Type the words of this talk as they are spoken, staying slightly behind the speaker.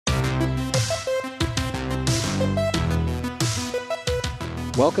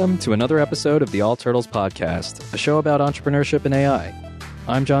Welcome to another episode of the All Turtles podcast, a show about entrepreneurship and AI.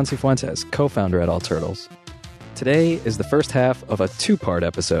 I'm John Cifuentes, co-founder at All Turtles. Today is the first half of a two-part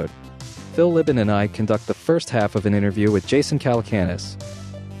episode. Phil Libin and I conduct the first half of an interview with Jason Calacanis.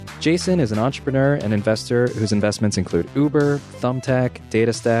 Jason is an entrepreneur and investor whose investments include Uber, Thumbtack,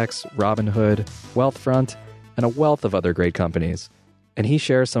 DataStax, Robinhood, Wealthfront, and a wealth of other great companies. And he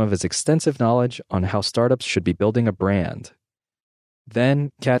shares some of his extensive knowledge on how startups should be building a brand.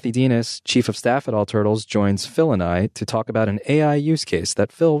 Then, Kathy Denis, chief of staff at All Turtles, joins Phil and I to talk about an AI use case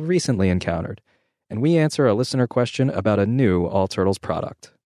that Phil recently encountered. And we answer a listener question about a new All Turtles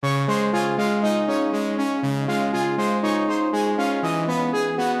product.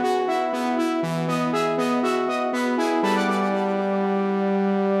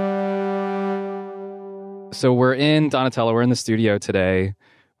 So we're in Donatello. We're in the studio today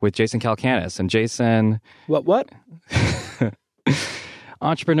with Jason Calacanis. And Jason... What?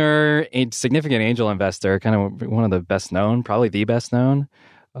 Entrepreneur, a significant angel investor, kind of one of the best known, probably the best known.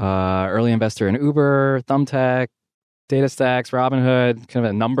 Early investor in Uber, Thumbtack, DataStax, Robinhood, kind of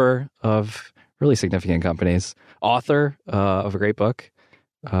a number of really significant companies. Author of a great book,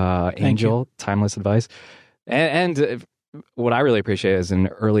 Angel, Timeless Advice. And what I really appreciate is an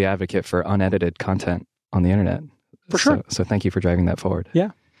early advocate for unedited content on the internet. For sure. So thank you for driving that forward.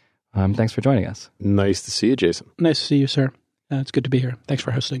 Yeah. Thanks for joining us. Nice to see you, Jason. Nice to see you, sir. It's good to be here. Thanks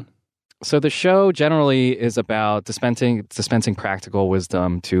for hosting. So the show generally is about dispensing practical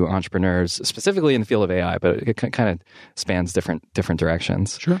wisdom to entrepreneurs, specifically in the field of AI, but it kind of spans different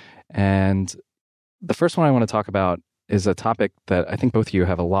directions. Sure. And the first one I want to talk about is a topic that I think both of you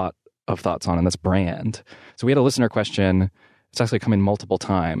have a lot of thoughts on, and that's brand. So we had a listener question. It's actually come in multiple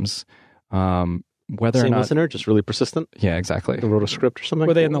times. Whether Same or not, listener, just really persistent. Yeah, exactly. They wrote a script or something.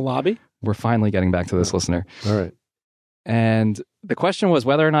 Were they in the lobby? We're finally getting back to this listener. All right. And the question was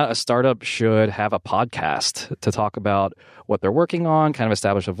whether or not a startup should have a podcast to talk about what they're working on, kind of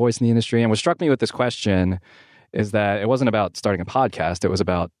establish a voice in the industry. And what struck me with this question is that it wasn't about starting a podcast. It was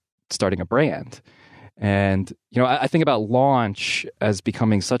about starting a brand. And, I think about launch as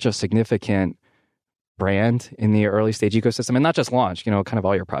becoming such a significant brand in the early stage ecosystem. And not just launch, kind of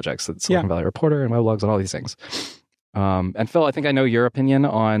all your projects. It's Silicon Valley Reporter and weblogs and all these things. And Phil, I think I know your opinion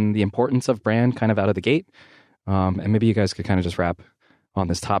on the importance of brand kind of out of the gate. And maybe you guys could kind of just wrap on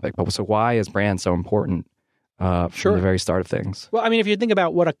this topic. But so why is brand so important from the very start of things? Well, I mean, if you think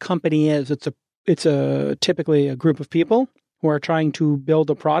about what a company is, it's typically a group of people who are trying to build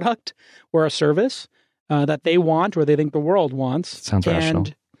a product or a service that they want or they think the world wants. Sounds rational.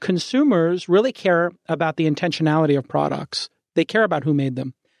 And consumers really care about the intentionality of products. They care about who made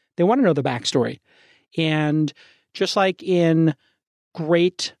them. They want to know the backstory. And just like in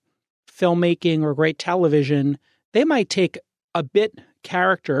great filmmaking or great television, they might take a bit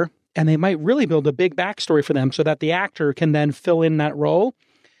character and they might really build a big backstory for them so that the actor can then fill in that role.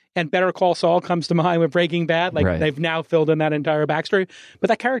 And Better Call Saul comes to mind with Breaking Bad. They've now filled in that entire backstory. But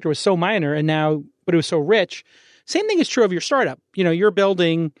that character was so minor but it was so rich. Same thing is true of your startup. You're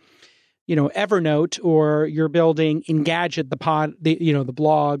building, Evernote, or you're building Engadget, the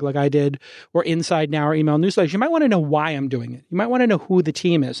blog like I did, or Inside Now or email newsletters. You might want to know why I'm doing it. You might want to know who the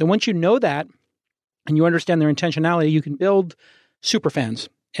team is. And once you know that and you understand their intentionality, you can build superfans.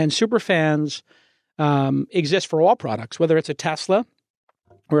 And superfans exist for all products, whether it's a Tesla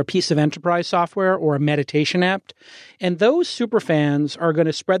or a piece of enterprise software or a meditation app. And those superfans are going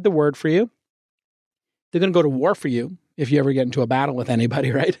to spread the word for you. They're going to go to war for you if you ever get into a battle with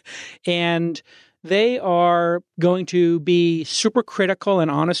anybody, right? And they are going to be super critical and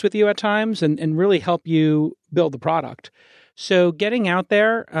honest with you at times and really help you build the product. So getting out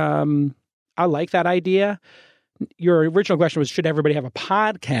there, I like that idea. Your original question was, should everybody have a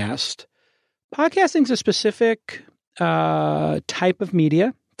podcast? Podcasting is a specific type of media.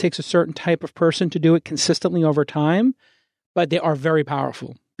 It takes a certain type of person to do it consistently over time, but they are very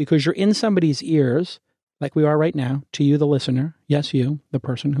powerful because you're in somebody's ears, like we are right now, to you, the listener. Yes, you, the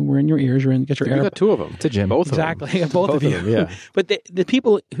person who we're in your ears. Get your You got two of them. To Jim. Both exactly. of them. Both of you. Them, yeah. But the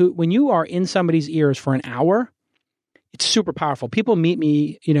people who, when you are in somebody's ears for an hour, it's super powerful. People meet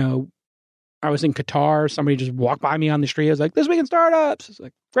me, I was in Qatar. Somebody just walked by me on the street. I was like, "This Week in Startups." It's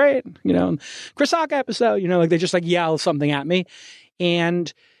like, great. Chris Hawk episode, they just yell something at me.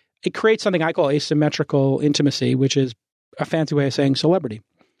 And it creates something I call asymmetrical intimacy, which is a fancy way of saying celebrity.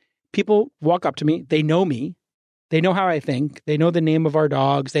 People walk up to me. They know me. They know how I think. They know the name of our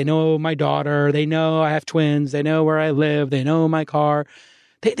dogs. They know my daughter. They know I have twins. They know where I live. They know my car.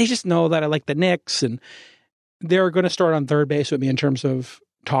 They just know that I like the Knicks. And they're going to start on third base with me in terms of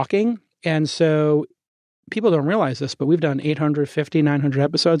talking. And so people don't realize this, but we've done 850, 900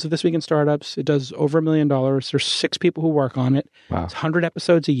 episodes of This Week in Startups. It does over $1 million. There's 6 people who work on it. Wow. It's 100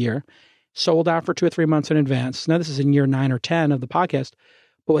 episodes a year, sold out for 2 or 3 months in advance. Now, this is in year 9 or 10 of the podcast.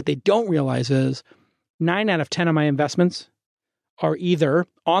 But what they don't realize is 9 out of 10 of my investments are either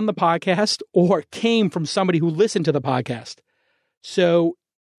on the podcast or came from somebody who listened to the podcast. So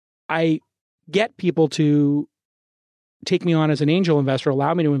I get people to take me on as an angel investor,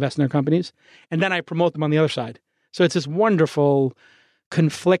 allow me to invest in their companies, and then I promote them on the other side. So it's this wonderful,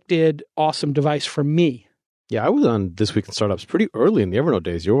 conflicted, awesome device for me. Yeah, I was on This Week in Startups pretty early in the Evernote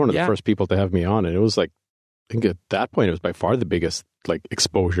days. You were one of the first people to have me on, and it was like, I think at that point, it was by far the biggest like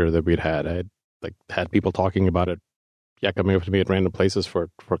exposure that we'd had. I had people talking about it, coming up to me at random places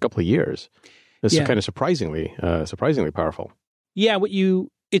for a couple of years. It's kind of surprisingly powerful. Yeah,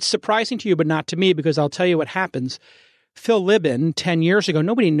 it's surprising to you, but not to me, because I'll tell you what happens. Phil Libin, 10 years ago,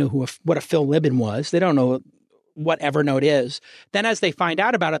 nobody knew what a Phil Libin was. They don't know what Evernote is. Then as they find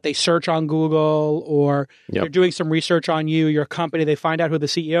out about it, they search on Google, or they're doing some research on your company. They find out who the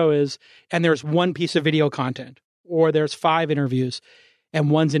CEO is, and there's one piece of video content, or there's 5 interviews, and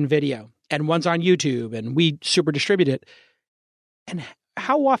one's in video, and one's on YouTube, and we super distribute it. And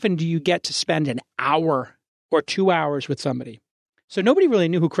how often do you get to spend an hour or 2 hours with somebody? So nobody really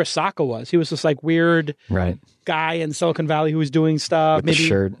knew who Chris Sacca was. He was this like weird guy in Silicon Valley who was doing stuff. With the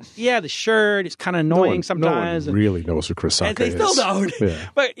shirt. Yeah, the shirt. It's kind of annoying sometimes. No one really knows who Chris Sacca is. They still don't. Yeah.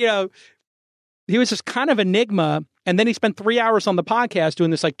 But, he was just kind of enigma. And then he spent 3 hours on the podcast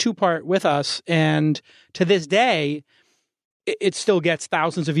doing this like 2-part with us. And to this day, it still gets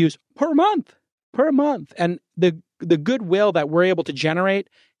thousands of views per month. And the goodwill that we're able to generate,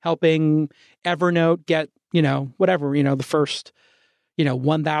 helping Evernote get, the first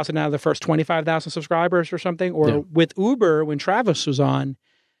 1,000 out of the first 25,000 subscribers or something. Or with Uber, when Travis was on,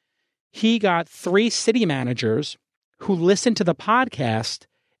 he got 3 city managers who listened to the podcast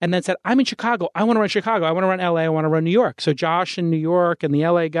and then said, I'm in Chicago. I want to run Chicago. I want to run LA. I want to run New York. So Josh in New York and the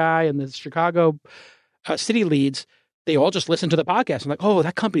LA guy and the Chicago city leads, they all just listened to the podcast and like, oh,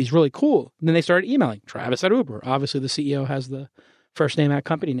 that company's really cool. And then they started emailing Travis at Uber. Obviously, the CEO has the first name at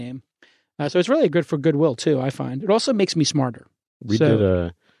company name. So it's really good for goodwill, too, I find. It also makes me smarter. We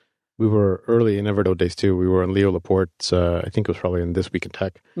were early in Evernote days too. We were on Leo Laporte's, I think it was probably in This Week in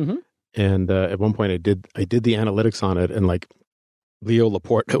Tech. Mm-hmm. And at one point I did the analytics on it, and like Leo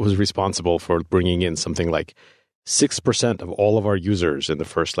Laporte was responsible for bringing in something like 6% of all of our users in the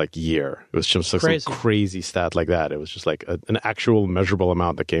first like year. It was just like some crazy stat like that. It was just like an actual measurable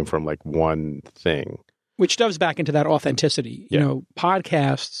amount that came from like one thing. Which doves back into that authenticity.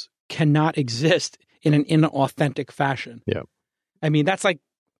 Podcasts cannot exist in an inauthentic fashion. Yeah. I mean, that's like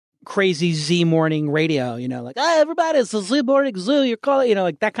crazy Z morning radio, like, everybody, it's a Z morning zoo, you're calling,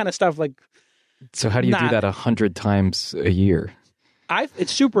 like that kind of stuff. Like, so how do you do that 100 times a year?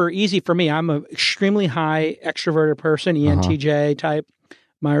 It's super easy for me. I'm an extremely high extroverted person, ENTJ type,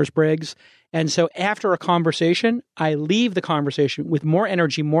 Myers-Briggs. And so after a conversation, I leave the conversation with more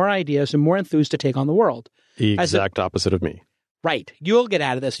energy, more ideas, and more enthused to take on the world. The exact opposite of me. Right. You'll get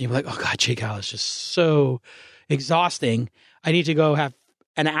out of this and you'll be like, oh God, Jake Al is just so exhausting. I need to go have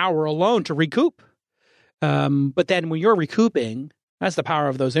an hour alone to recoup. But then when you're recouping, that's the power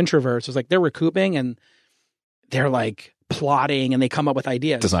of those introverts. It's like they're recouping and they're like plotting and they come up with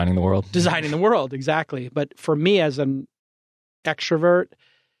ideas. Designing the world. Exactly. But for me as an extrovert,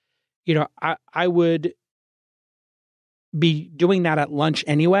 I would be doing that at lunch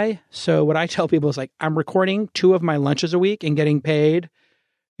anyway. So what I tell people is like, I'm recording 2 of my lunches a week and getting paid,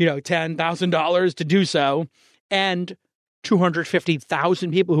 $10,000 to do so. And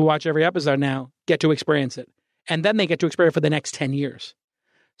 250,000 people who watch every episode now get to experience it. And then they get to experience it for the next 10 years.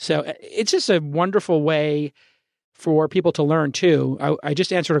 So it's just a wonderful way for people to learn too. I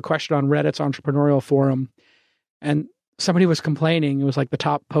just answered a question on Reddit's entrepreneurial forum, and somebody was complaining. It was like the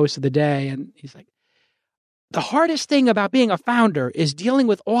top post of the day. And he's like, the hardest thing about being a founder is dealing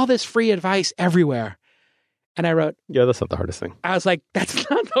with all this free advice everywhere. And I wrote, yeah, that's not the hardest thing. I was like, that's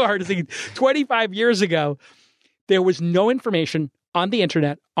not the hardest thing. 25 years ago, there was no information on the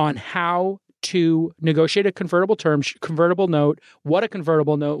internet on how to negotiate a convertible note, what a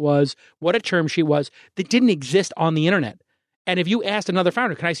convertible note was, what a term sheet was, that didn't exist on the internet. And if you asked another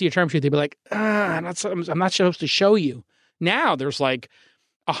founder, can I see a term sheet? They'd be like, I'm not supposed to show you. Now there's like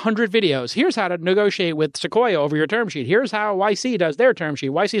 100 videos. Here's how to negotiate with Sequoia over your term sheet. Here's how YC does their term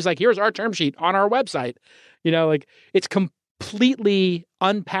sheet. YC is like, here's our term sheet on our website. It's completely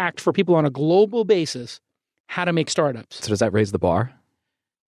unpacked for people on a global basis how to make startups. So does that raise the bar?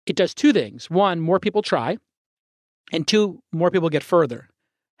 It does 2 things. 1, more people try. And 2, more people get further.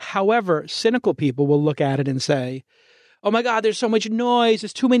 However, cynical people will look at it and say, oh my God, there's so much noise.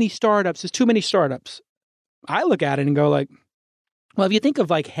 There's too many startups. There's too many startups. I look at it and go like, well, if you think of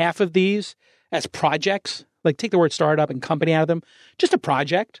like half of these as projects, like take the word startup and company out of them, just a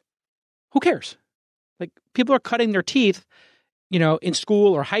project, who cares? Like people are cutting their teeth, in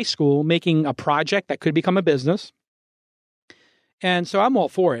school or high school, making a project that could become a business. And so I'm all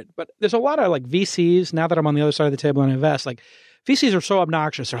for it. But there's a lot of like VCs, now that I'm on the other side of the table and invest, like VCs are so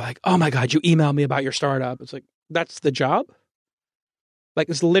obnoxious. They're like, oh my God, you emailed me about your startup. It's like, that's the job? Like,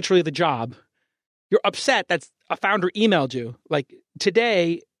 it's literally the job. You're upset that a founder emailed you. Like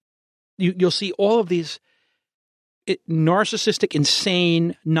today, you'll see all of these narcissistic,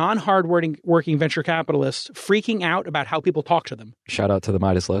 insane, non-hard-working venture capitalists freaking out about how people talk to them. Shout out to the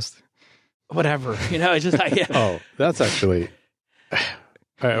Midas list. Whatever. It's just like, yeah. Oh, that's actually...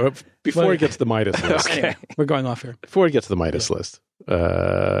 Before we get to the Midas list, anyway, we're going off here. Before we get to the Midas list,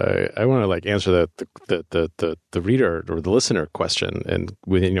 I want to like answer the reader or the listener question, and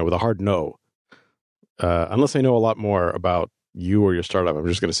with a hard no. Unless I know a lot more about you or your startup, I'm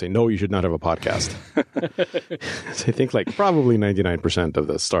just going to say no. You should not have a podcast. I think like probably 99% of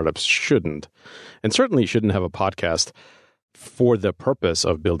the startups shouldn't, and certainly shouldn't have a podcast for the purpose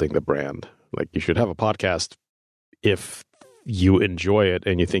of building the brand. Like you should have a podcast if you enjoy it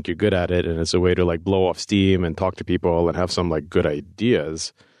and you think you're good at it, and it's a way to like blow off steam and talk to people and have some like good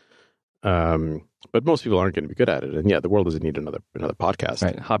ideas. But most people aren't going to be good at it, and the world doesn't need another podcast.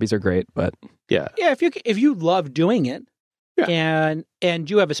 Right, hobbies are great, but yeah. If you love doing it, and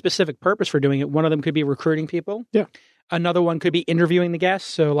you have a specific purpose for doing it, one of them could be recruiting people. Yeah, another one could be interviewing the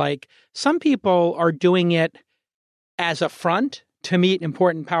guests. So like some people are doing it as a front to meet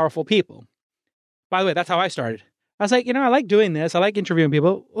important, powerful people. By the way, that's how I started. I was like, I like doing this. I like interviewing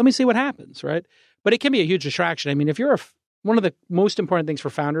people. Let me see what happens, right? But it can be a huge distraction. I mean, if you're one of the most important things for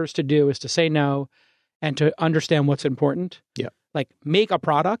founders to do is to say no and to understand what's important. Yeah. Like make a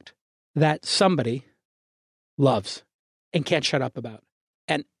product that somebody loves and can't shut up about.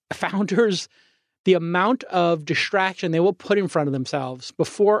 And founders, the amount of distraction they will put in front of themselves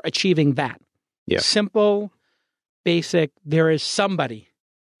before achieving that. Yeah. Simple, basic, there is somebody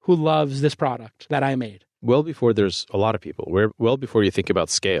who loves this product that I made. Well before there's a lot of people. Well before you think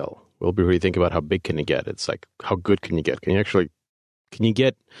about scale. Well before you think about how big can you get. It's like, how good can you get? Can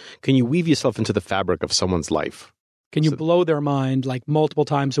you weave yourself into the fabric of someone's life? Can you blow their mind like multiple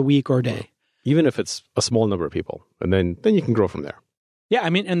times a week or a day? Even if it's a small number of people. And then you can grow from there. Yeah, I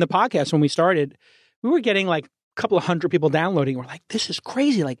mean, in the podcast, when we started, we were getting like a couple of hundred people downloading. We're like, this is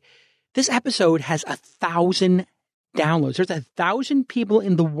crazy. Like, this episode has 1,000 downloads. There's 1,000 people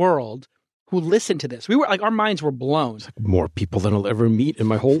in the world who listen to this. We were like, our minds were blown. It's like more people than I'll ever meet in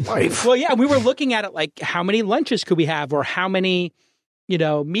my whole life. Well, yeah, we were looking at it like, how many lunches could we have, or how many,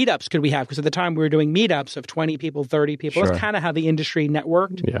 meetups could we have? Because at the time we were doing meetups of 20 people, 30 people. Sure. That's kind of how the industry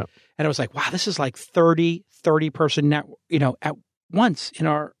networked. Yeah. And it was like, wow, this is like 30 person net, at once in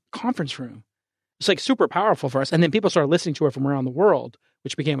our conference room. It's like super powerful for us. And then people started listening to it from around the world,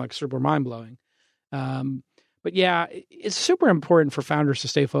 which became like super mind blowing. But yeah, it's super important for founders to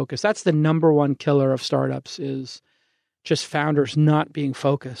stay focused. That's the number one killer of startups, is just founders not being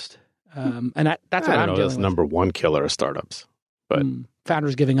focused. And that's what I'm dealing with. That's number one killer of startups. But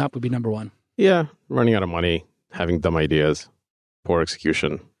founders giving up would be number one. Yeah, running out of money, having dumb ideas, poor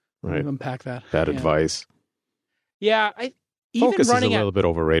execution, right? Unpack that. Bad advice. Yeah, focus is a little bit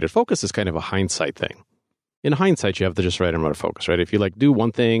overrated. Focus is kind of a hindsight thing. In hindsight, you have the just right amount of focus, right? If you like do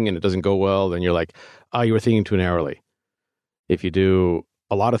one thing and it doesn't go well, then you're like, you were thinking too narrowly. If you do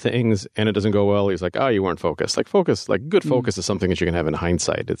a lot of things and it doesn't go well, he's like, you weren't focused. Like good focus is something that you can have in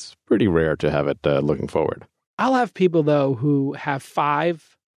hindsight. It's pretty rare to have it looking forward. I'll have people though who have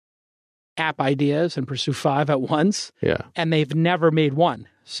 5 app ideas and pursue 5 at once. Yeah. And they've never made one.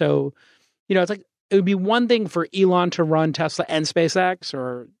 So, it's like, it would be one thing for Elon to run Tesla and SpaceX,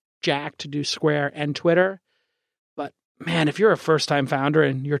 or Jack to do Square and Twitter. But man, if you're a first-time founder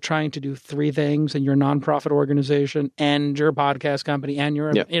and you're trying to do 3 things, and your nonprofit organization and your podcast company and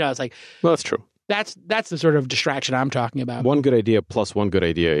your, it's like, well, that's true. That's the sort of distraction I'm talking about. One good idea plus one good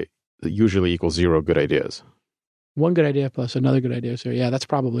idea usually equals 0 good ideas. One good idea plus another good idea. So yeah, that's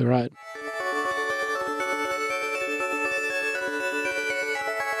probably right.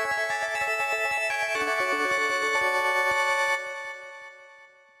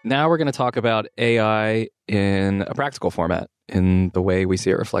 Now we're going to talk about AI in a practical format, in the way we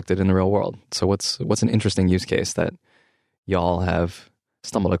see it reflected in the real world. So what's an interesting use case that y'all have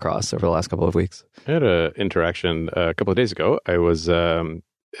stumbled across over the last couple of weeks? I had an interaction a couple of days ago. I was having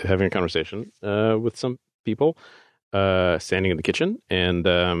a conversation with some people, standing in the kitchen, and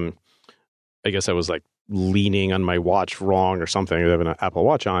I guess I was like leaning on my watch wrong or something. I have an Apple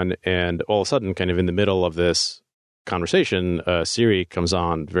Watch on, and all of a sudden, kind of in the middle of this conversation, Siri comes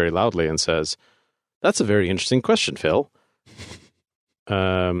on very loudly and says, "That's a very interesting question, Phil,"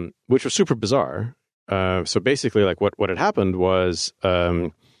 which was super bizarre. So basically, like what had happened was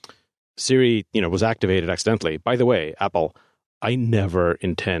Siri, was activated accidentally. By the way, Apple, I never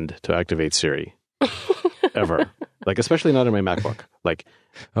intend to activate Siri ever. Like, especially not in my MacBook. Like,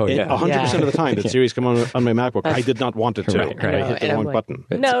 100% of the time that Siri's come on my Macbook, I did not want it to. Right. I hit the wrong button.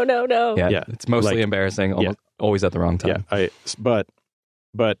 No. Yeah, it's mostly embarrassing. Always at the wrong time. Yeah, but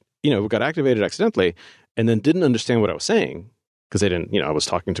it got activated accidentally, and then didn't understand what I was saying because I didn't. I was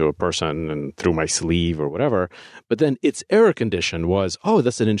talking to a person and through my sleeve or whatever. But then its error condition was, "Oh,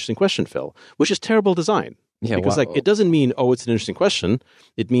 that's an interesting question, Phil," which is terrible design. Yeah, because it doesn't mean, "Oh, it's an interesting question."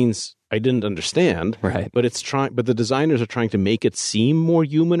 It means I didn't understand. Right. But but the designers are trying to make it seem more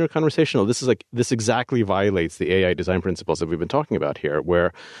human or conversational. This exactly violates the AI design principles that we've been talking about here,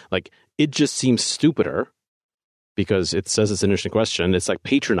 where like it just seems stupider because it says it's an interesting question. It's like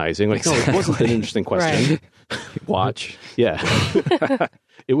patronizing. Like, no, it wasn't an interesting question. Right. Watch. Yeah.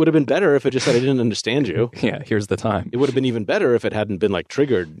 It would have been better if it just said I didn't understand you. Yeah, here's the time. It would have been even better if it hadn't been like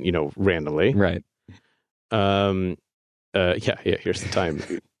triggered, randomly. Right. Here's the time.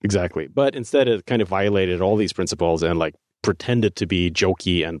 Exactly. But instead it kind of violated all these principles and like pretended to be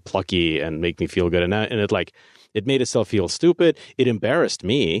jokey and plucky and make me feel good. And it made itself feel stupid. It embarrassed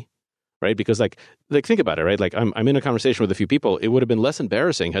me, right? Because like think about it, right? Like I'm in a conversation with a few people. It would have been less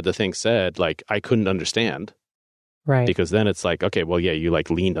embarrassing had the thing said like I couldn't understand. Right. Because then it's like, okay, well, yeah, you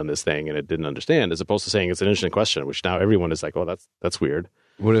like leaned on this thing and it didn't understand, as opposed to saying it's an interesting question, which now everyone is like, oh, that's weird.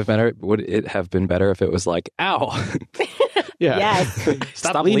 Would it have been better if it was like, ow? Yeah. Yes.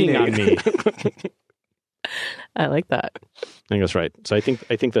 Stop leaning on me. I like that. I think that's right. So I think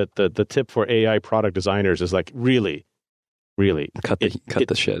that the tip for AI product designers is like really cut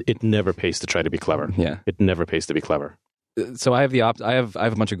the shit. It never pays to try to be clever. Yeah. It never pays to be clever. So I have I have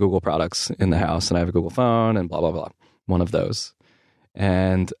a bunch of Google products in the house, and I have a Google phone and blah blah blah. One of those,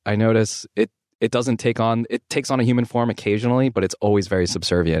 and I notice it takes on a human form occasionally, but it's always very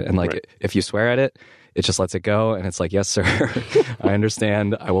subservient. And like if you swear at it, it just lets it go, and it's like, yes, sir, I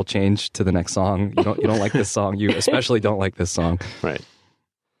understand. I will change to the next song. You don't like this song. You especially don't like this song. Right.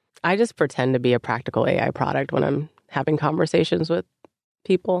 I just pretend to be a practical AI product when I'm having conversations with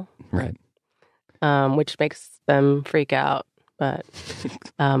people. Right. Which makes them freak out. But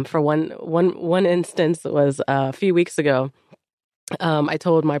for one instance was a few weeks ago. I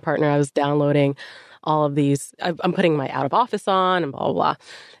told my partner I was downloading all of these. I'm putting my out of office on and blah, blah, blah.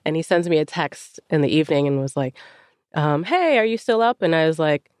 And he sends me a text in the evening and was like, hey, are you still up? And I was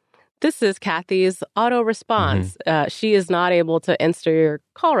like, this is Kathy's auto response. Mm-hmm. She is not able to answer your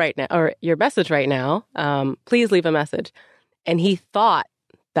call right now or your message right now. Please leave a message. And he thought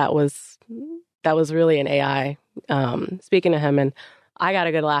that was really an AI speaking to him. And I got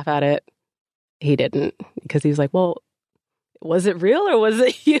a good laugh at it. He didn't, because he was like, well, was it real or was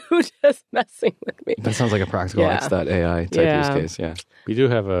it you just messing with me? That sounds like a practical X.AI type use case. Yeah. We do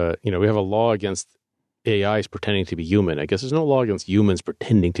have we have a law against AIs pretending to be human. I guess there's no law against humans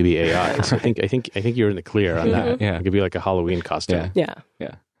pretending to be AI. So I think you're in the clear on that. Yeah. It could be like a Halloween costume. Yeah.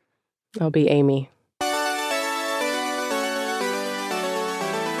 I'll be Amy.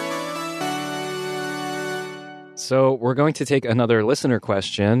 So we're going to take another listener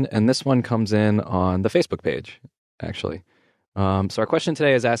question, and this one comes in on the Facebook page, actually. So our question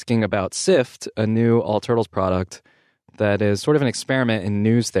today is asking about Sift, a new All Turtles product that is sort of an experiment in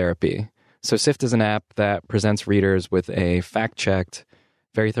news therapy. So Sift is an app that presents readers with a fact-checked,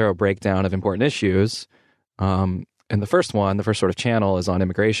 very thorough breakdown of important issues. And the first sort of channel is on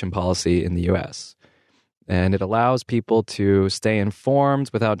immigration policy in the U.S. And it allows people to stay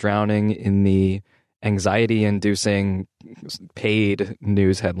informed without drowning in the anxiety-inducing paid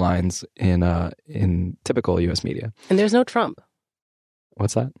news headlines in typical U.S. media. And there's no Trump.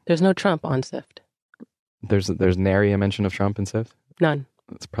 What's that? There's no Trump on Sift. There's nary a mention of Trump in Sift? None.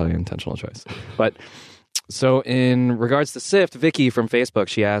 That's probably an intentional choice. But so in regards to Sift, Vicky from Facebook,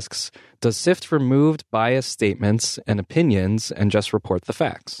 she asks, does Sift remove biased statements and opinions and just report the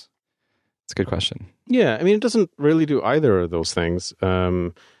facts? It's a good question. Yeah, I mean, it doesn't really do either of those things.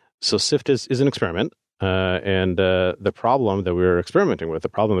 So Sift is an experiment, and the problem that we're experimenting with, the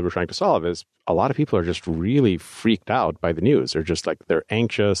problem that we're trying to solve is a lot of people are just really freaked out by the news. They're just like, they're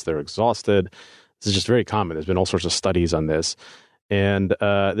anxious, they're exhausted. This is just very common. There's been all sorts of studies on this. And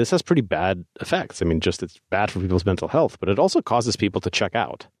this has pretty bad effects. I mean, just it's bad for people's mental health, but it also causes people to check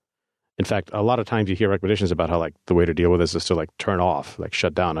out. In fact, a lot of times you hear recommendations about how like the way to deal with this is to like turn off, like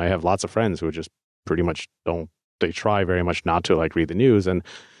shut down. I have lots of friends who just pretty much don't. They try very much not to like read the news, and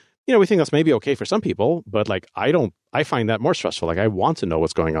we think that's maybe okay for some people, but like I find that more stressful. Like I want to know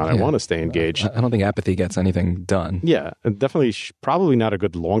what's going on. I want to stay engaged. I don't think apathy gets anything done. Yeah, and definitely probably not a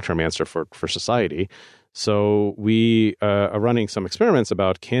good long-term answer for society. So we are running some experiments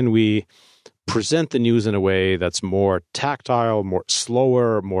about can we present the news in a way that's more tactile, more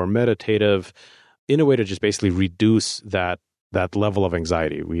slower, more meditative, in a way to just basically reduce that level of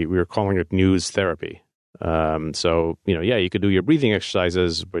anxiety. We were calling it news therapy. So, you could do your breathing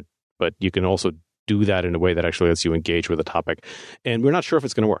exercises, but you can also do that in a way that actually lets you engage with the topic. And we're not sure if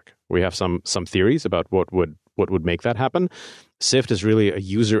it's going to work. We have some theories about what would make that happen. SIFT is really a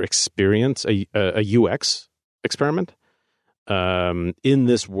user experience, a UX experiment. In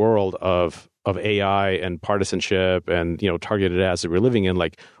this world of AI and partisanship and, targeted ads that we're living in,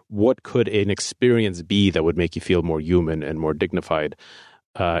 like what could an experience be that would make you feel more human and more dignified?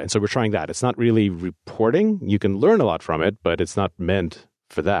 And so we're trying that. It's not really reporting. You can learn a lot from it, but it's not meant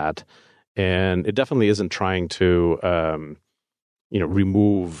for that. And it definitely isn't trying to,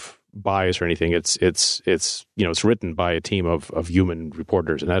 remove bias or anything. It's written by a team of human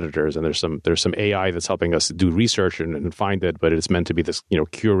reporters and editors, and there's some AI that's helping us do research and find it, but it's meant to be this,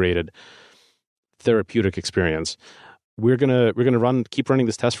 curated therapeutic experience. We're gonna keep running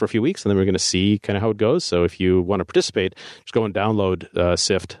this test for a few weeks, and then we're gonna see kind of how it goes. So if you want to participate, just go and download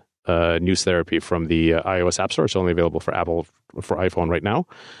SIFT News Therapy from the iOS App Store. It's only available for Apple for iPhone right now,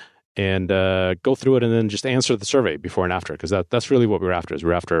 and go through it and then just answer the survey before and after, because that's really what we're after.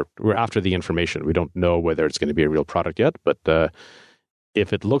 We're after the information. We don't know whether it's going to be a real product yet, but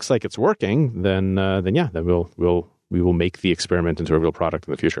if it looks like it's working, then we will make the experiment into a real product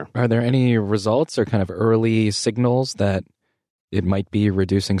in the future. Are there any results or kind of early signals that it might be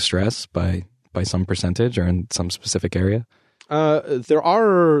reducing stress by some percentage or in some specific area? There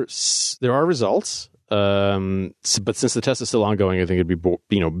are results, but since the test is still ongoing, I think it'd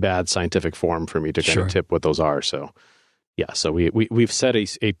be bad scientific form for me to kind of tip what those are. So yeah, so we've set a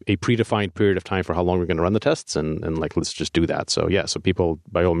predefined period of time for how long we're going to run the tests, and like let's just do that. So yeah, so people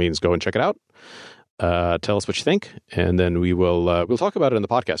by all means go and check it out. Tell us what you think, and then we'll talk about it in the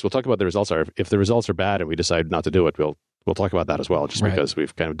podcast. We'll talk about the results. If the results are bad and we decide not to do it, we'll talk about that as well, just because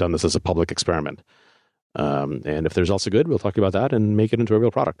we've kind of done this as a public experiment. And if the results are good, we'll talk about that and make it into a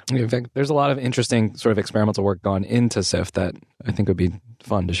real product. In fact, there's a lot of interesting sort of experimental work gone into SIFT that I think would be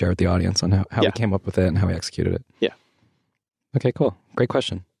fun to share with the audience on how we came up with it and how we executed it. Yeah. Okay, cool. Great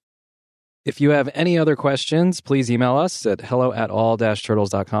question. If you have any other questions, please email us at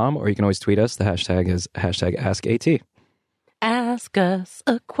hello@all-turtles.com, or you can always tweet us. The hashtag is #AskAT. Ask us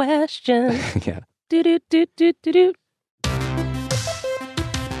a question. Yeah. Do.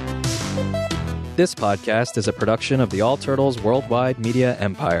 This podcast is a production of the All Turtles Worldwide Media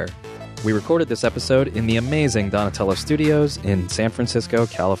Empire. We recorded this episode in the amazing Donatello Studios in San Francisco,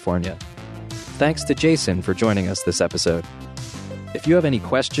 California. Thanks to Jason for joining us this episode. If you have any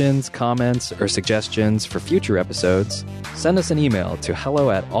questions, comments, or suggestions for future episodes, send us an email to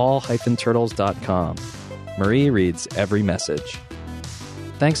hello@all-turtles.com. Marie reads every message.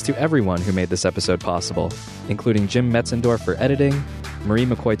 Thanks to everyone who made this episode possible, including Jim Metzendorf for editing, Marie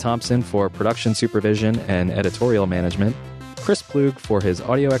McCoy-Thompson for production supervision and editorial management, Chris Plug for his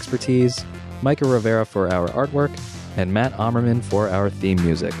audio expertise, Micah Rivera for our artwork, and Matt Ammerman for our theme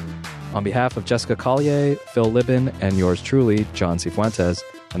music. On behalf of Jessica Collier, Phil Libin, and yours truly, John Cifuentes,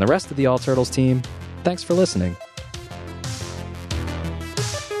 and the rest of the All Turtles team, thanks for listening.